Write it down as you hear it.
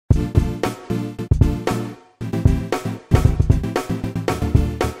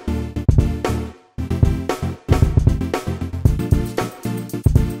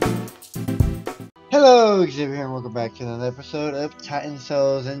Hello, Xavier here, and welcome back to another episode of Titan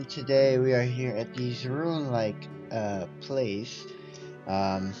Souls. And today we are here at these ruin-like place.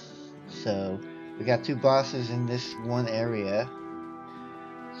 So we got two bosses in this one area.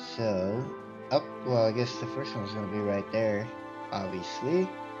 So, well, I guess the first one's gonna be right there, obviously.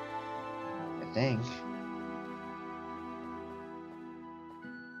 I think.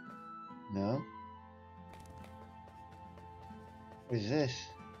 No. What is this?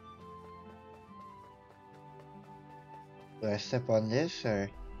 Do I step on this or?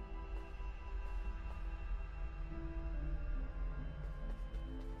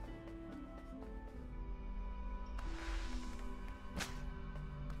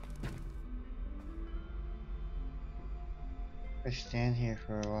 I stand here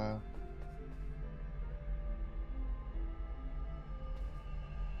for a while.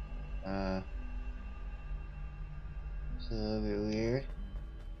 It's a little bit weird.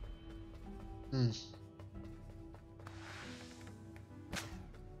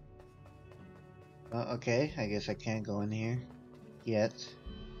 Well, okay, I guess I can't go in here yet.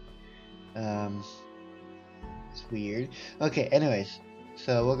 It's weird. Okay, anyways,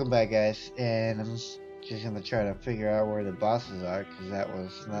 so welcome back, guys, and I'm just gonna try to figure out where the bosses are, because that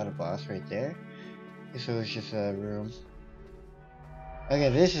was not a boss right there. So it's just a room. Okay,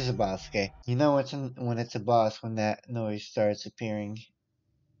 this is a boss. Okay, you know when it's a boss when that noise starts appearing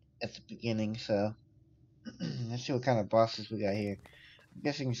at the beginning. So let's see what kind of bosses we got here. I'm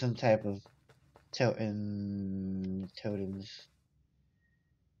guessing some type of totems.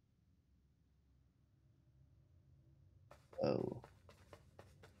 Oh,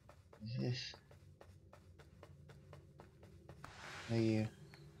 what is this? Are you?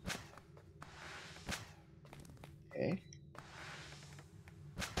 Okay.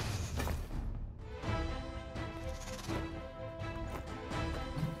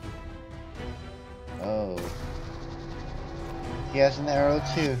 Oh. He has an arrow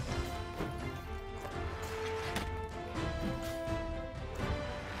too.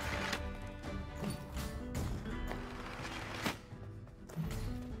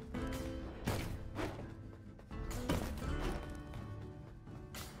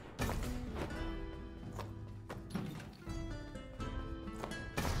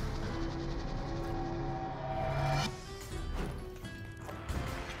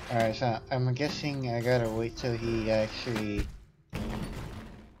 Alright, so I'm guessing I gotta wait till he actually...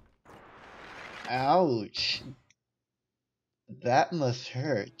 Ouch! That must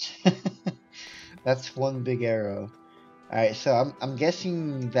hurt. That's one big arrow. Alright, so I'm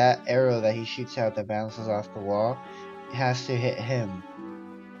guessing that arrow that he shoots out that bounces off the wall has to hit him.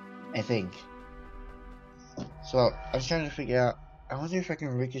 I think. So I was trying to figure out, I wonder if I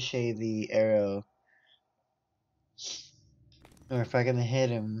can ricochet the arrow. Or if I can hit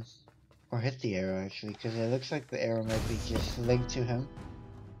him. Or hit the arrow, actually, because it looks like the arrow might be just linked to him.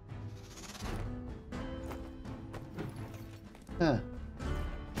 Huh.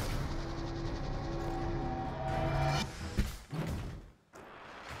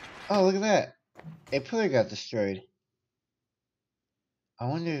 Oh, look at that! A pillar got destroyed. I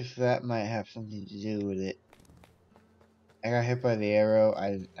wonder if that might have something to do with it. I got hit by the arrow.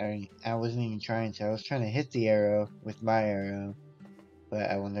 I wasn't even trying to. I was trying to hit the arrow with my arrow. But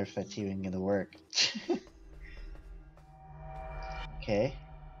I wonder if that's even gonna work. Okay.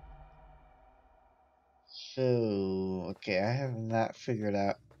 So, okay, I have not figured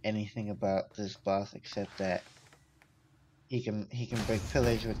out anything about this boss except that he can break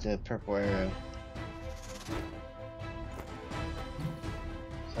pillars with the purple arrow.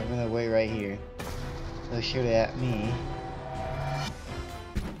 So I'm gonna wait right here. He'll shoot it at me.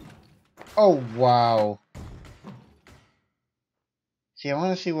 Oh wow! See, I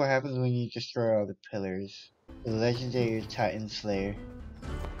want to see what happens when you destroy all the pillars. The legendary Titan Slayer.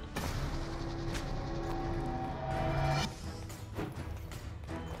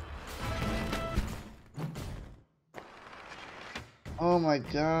 Oh my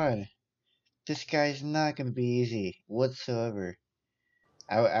god. This guy's not gonna be easy whatsoever.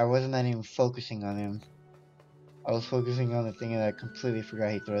 I wasn't even focusing on him. I was focusing on the thing and I completely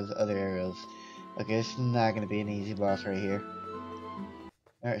forgot he throws other arrows. Okay, this is not gonna be an easy boss right here.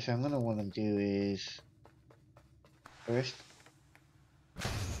 Alright, so I'm gonna want to do is... First,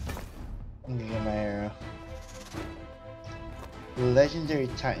 I'm gonna get my arrow. Legendary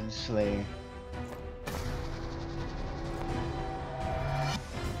Titan Slayer.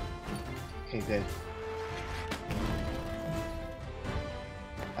 Okay, good.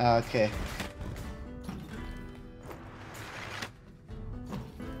 Okay.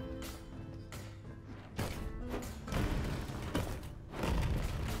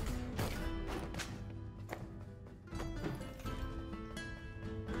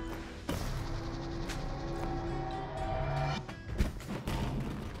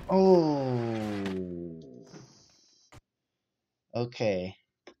 Oh. Okay.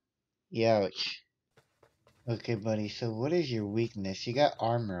 Ouch. Okay, buddy, so what is your weakness? You got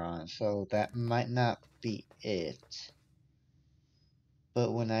armor on, so that might not be it.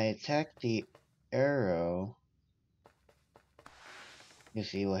 But when I attack the arrow, you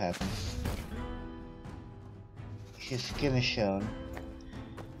see what happens. His skin is shown.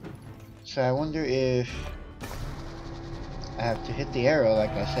 So I wonder if I have to hit the arrow like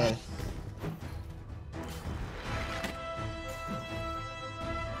I said.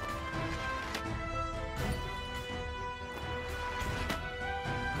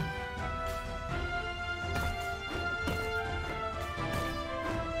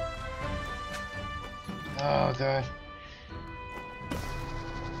 Oh god.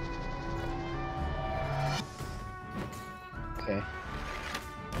 Okay.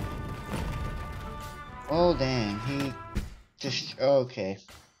 Oh dang, he just okay.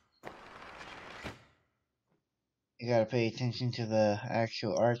 You gotta pay attention to the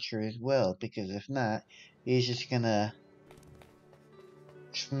actual archer as well, because if not, he's just gonna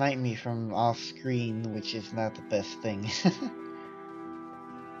snipe me from off screen, which is not the best thing.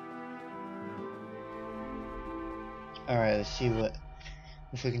 Alright, let's see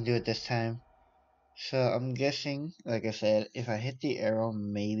if we can do it this time. So I'm guessing, like I said, if I hit the arrow,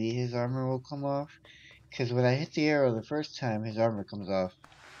 maybe his armor will come off. Because when I hit the arrow the first time, his armor comes off.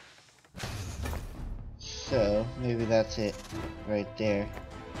 So, maybe that's it right there.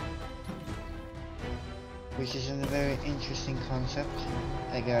 Which is a very interesting concept,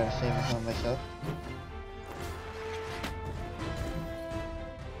 I gotta say myself.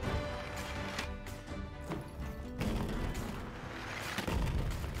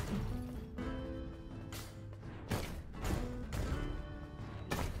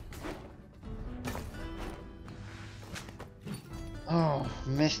 Oh,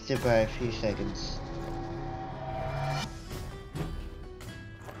 missed it by a few seconds.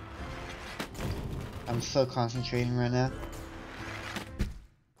 I'm so concentrating right now.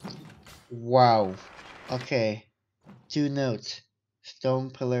 Wow. Okay. 2 notes.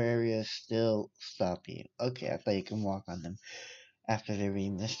 Stone pillar areas still stop you. Okay, I thought you can walk on them after they're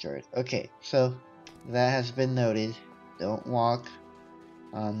being destroyed. Okay, so that has been noted. Don't walk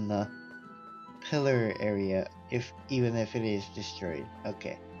on the pillar area even if it is destroyed.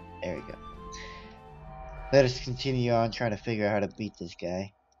 Okay, there we go. Let us continue on trying to figure out how to beat this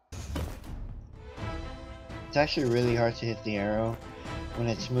guy. It's actually really hard to hit the arrow when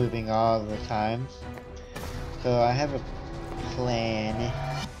it's moving all the time. So I have a plan.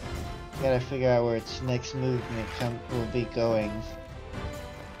 Gotta figure out where its next movement will be going.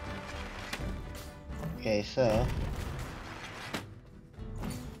 Okay, so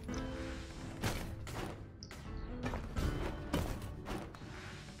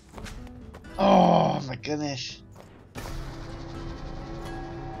oh my goodness.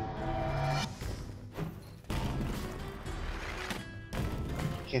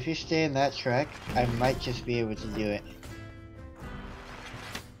 Okay, if you stay in that track, I might just be able to do it.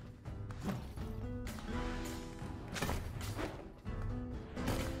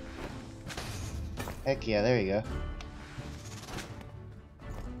 Heck yeah, there you go.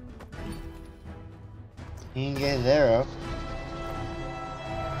 You can get his arrow.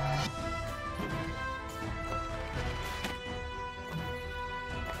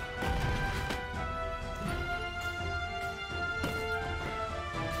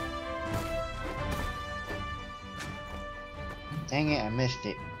 Dang it, I missed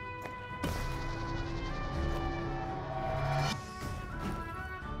it.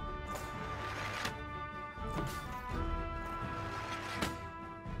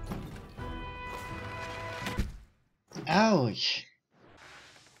 Ouch!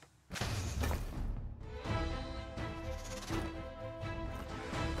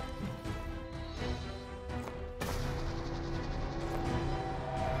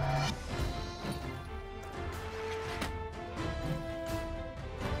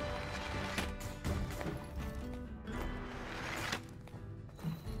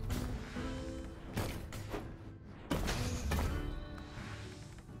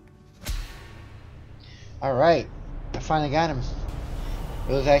 Alright, I finally got him.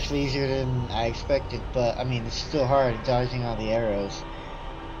 It was actually easier than I expected, but I mean, it's still hard dodging all the arrows.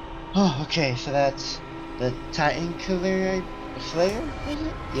 Oh, okay, so that's the Titan Killer Slayer, is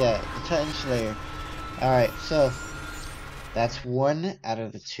it? Yeah, the Titan Slayer. Alright, so that's 1 out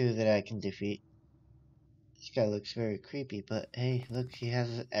of the 2 that I can defeat. This guy looks very creepy, but hey, look, he has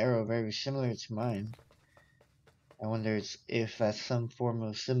an arrow very similar to mine. I wonder if that's some form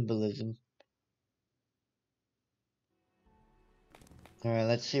of symbolism. Alright,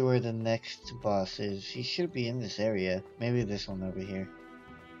 let's see where the next boss is. He should be in this area. Maybe this one over here.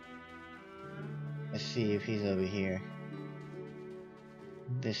 Let's see if he's over here.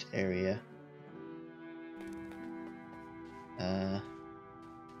 This area.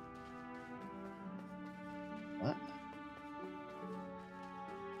 What?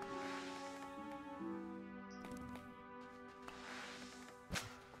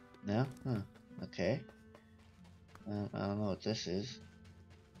 No? Huh. Okay. I don't know what this is.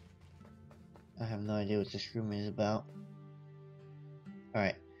 I have no idea what this room is about.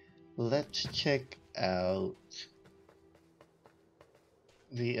 Alright. Let's check out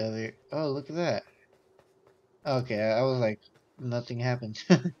the other... Oh, look at that. Okay, I was like, nothing happened.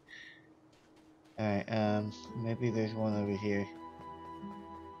 Alright, maybe there's one over here.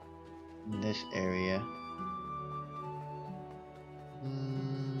 In this area.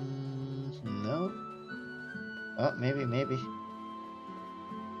 No? Oh, maybe.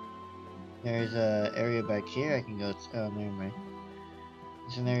 There's a area back here I can go to. Oh, never mind.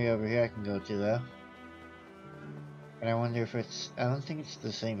 There's an area over here I can go to, though. But I wonder if it's... I don't think it's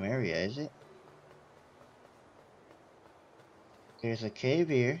the same area, is it? There's a cave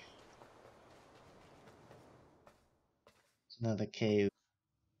here. Another cave.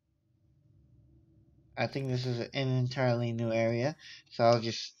 I think this is an entirely new area, so I'll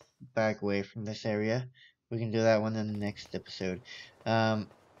just back away from this area. We can do that one in the next episode.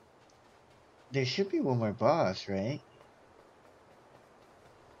 There should be one more boss, right?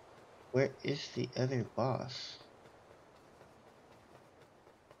 Where is the other boss?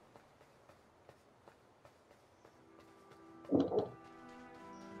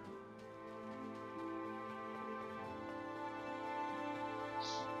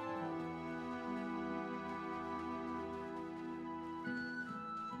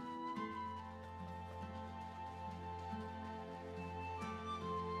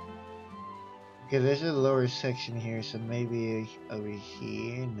 Okay, there's a lower section here, so maybe over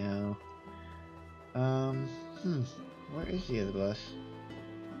here? No. Where is the other boss?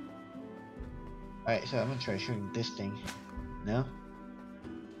 Alright, so I'm gonna try shooting this thing. No?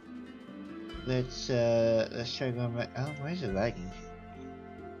 Let's try going back. Oh, why is it lagging?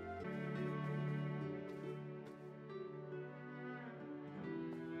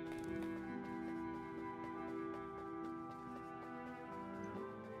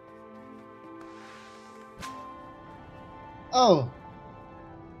 Oh!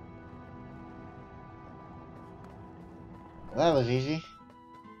 Well, that was easy.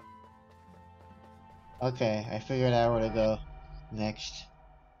 Okay, I figured out where to go next.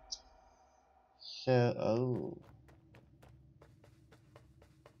 So, oh.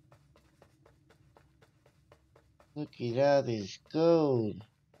 Look at all this gold.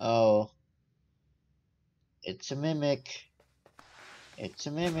 Oh. It's a mimic. It's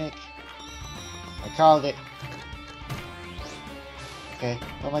a mimic. I called it. Okay.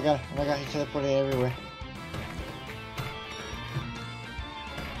 Oh my god, he teleported everywhere.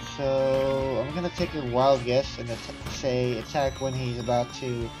 So, I'm gonna take a wild guess and say attack when he's about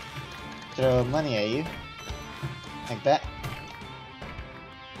to throw money at you. Like that.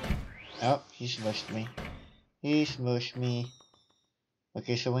 Oh, he smushed me. He smushed me.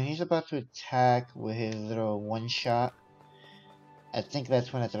 Okay, so when he's about to attack with his little one shot, I think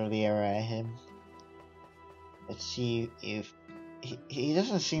that's when I throw the arrow at him. Let's see if... He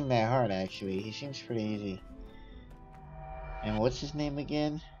doesn't seem that hard, actually. He seems pretty easy. And what's his name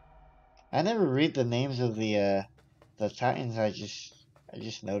again? I never read the names of the titans. I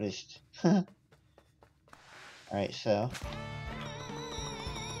just noticed. Alright, so...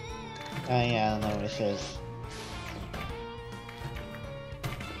 Oh yeah, I don't know what it says.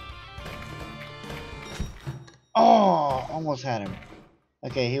 Oh! Almost had him.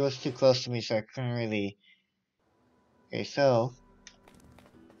 Okay, he was too close to me, so I couldn't really... Okay, so...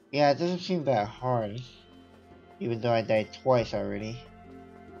 Yeah, it doesn't seem that hard. Even though I died twice already.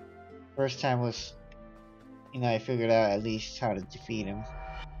 First time was... You know, I figured out at least how to defeat him.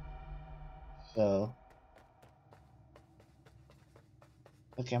 So...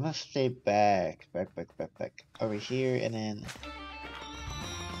 Okay, I'm gonna stay back. Back. Over here, and then...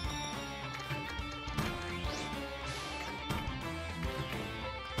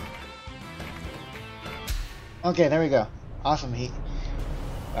 Okay, there we go. Awesome, I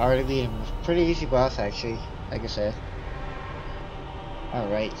already beat him. Pretty easy boss, actually, like I said.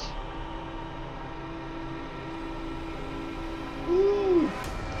 Alright. Woo!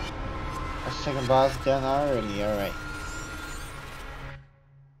 Our second boss done already, alright.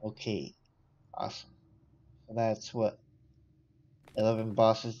 Okay, awesome. So that's what? 11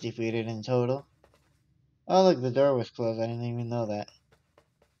 bosses defeated in total? Oh look, the door was closed, I didn't even know that.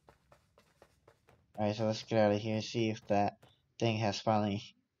 Alright, so let's get out of here and see if that thing has finally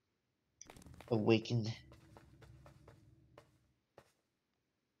awakened.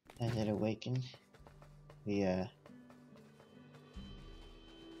 Has it awakened? Yeah.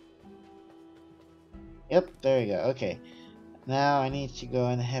 Yep, there we go. Okay. Now I need to go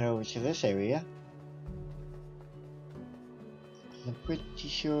and head over to this area. I'm pretty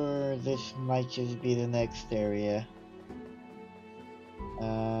sure this might just be the next area.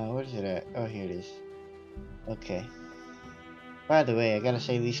 What is it at? Oh, here it is. Okay. By the way, I gotta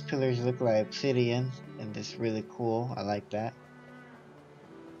say these pillars look like obsidian, and it's really cool. I like that.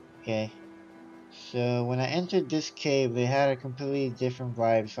 Okay. So when I entered this cave, they had a completely different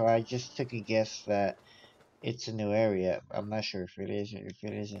vibe, so I just took a guess that it's a new area. I'm not sure if it is or if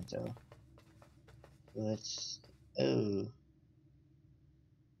it isn't though. Let's... Oh.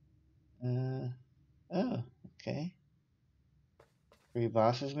 Oh, okay. 3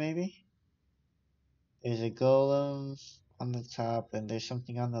 bosses maybe? There's a golem on the top, and there's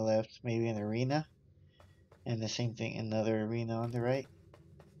something on the left, maybe an arena. And the same thing, another arena on the right.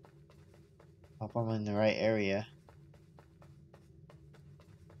 Hope I'm in the right area.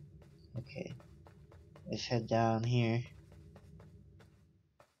 Okay. Let's head down here.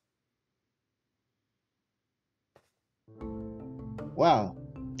 Wow.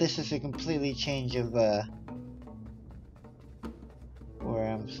 This is a completely change of, where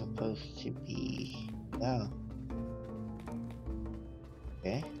I'm supposed to be. Oh.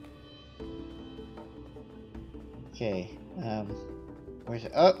 Okay. Okay. Where's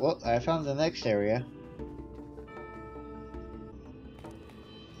it? Oh, well, I found the next area.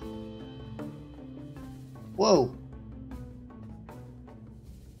 Whoa!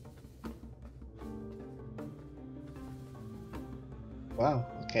 Wow,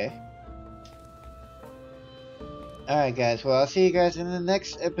 okay. Alright guys, well I'll see you guys in the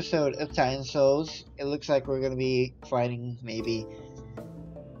next episode of Titan Souls. It looks like we're gonna be fighting maybe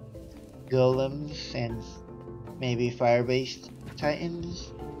golems and maybe fire-based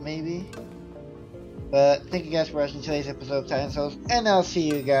titans, maybe. But thank you guys for watching today's episode of Titan Souls, and I'll see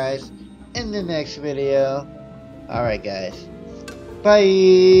you guys in the next video. Alright guys,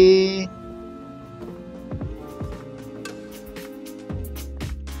 bye!